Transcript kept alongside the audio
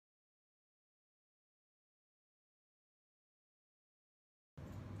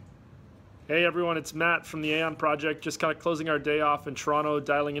Hey everyone, it's Matt from the Aion project, just kind of closing our day off in Toronto,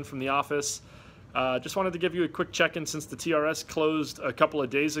 dialing in from the office. Just wanted to give you a quick check-in since the TRS closed a couple of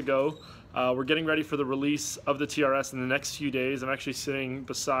days ago. We're getting ready for the release of the TRS in the next few days. I'm actually sitting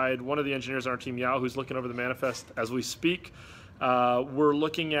beside one of the engineers on our team, Yao, who's looking over the manifest as we speak. We're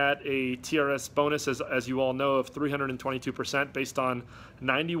looking at a TRS bonus, as you all know, of 322% based on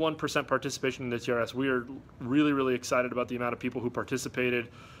 91% participation in the TRS. We are really, really excited about the amount of people who participated,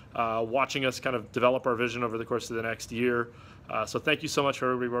 watching us kind of develop our vision over the course of the next year. So thank you so much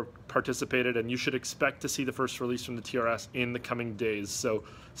for everybody who participated, and you should expect to see the first release from the TRS in the coming days. So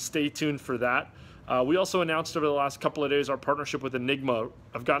stay tuned for that. We also announced over the last couple of days our partnership with Enigma.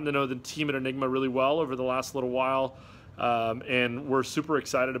 I've gotten to know the team at Enigma really well over the last little while. And we're super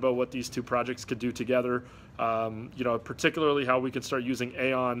excited about what these two projects could do together. Particularly how we can start using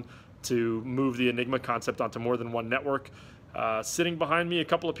Aion to move the Enigma concept onto more than one network. Sitting behind me, a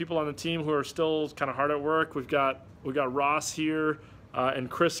couple of people on the team who are still kind of hard at work. We've got Ross here and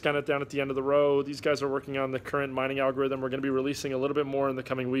Chris kind of down at the end of the row. These guys are working on the current mining algorithm. We're going to be releasing a little bit more in the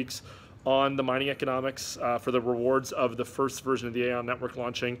coming weeks on the mining economics for the rewards of the first version of the Aion network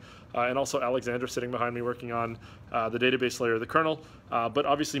launching. And also Alexandra sitting behind me working on the database layer of the kernel. But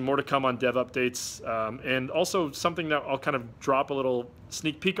obviously more to come on dev updates. And also something that I'll kind of drop a little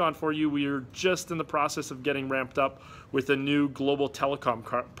sneak peek on for you. We are just in the process of getting ramped up with a new global telecom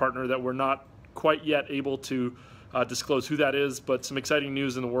partner that we're not quite yet able to disclose who that is, but some exciting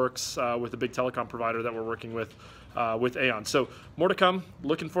news in the works with a big telecom provider that we're working with Aion. So more to come.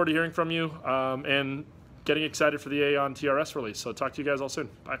 Looking forward to hearing from you and getting excited for the Aion TRS release. So talk to you guys all soon.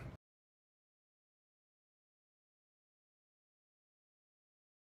 Bye.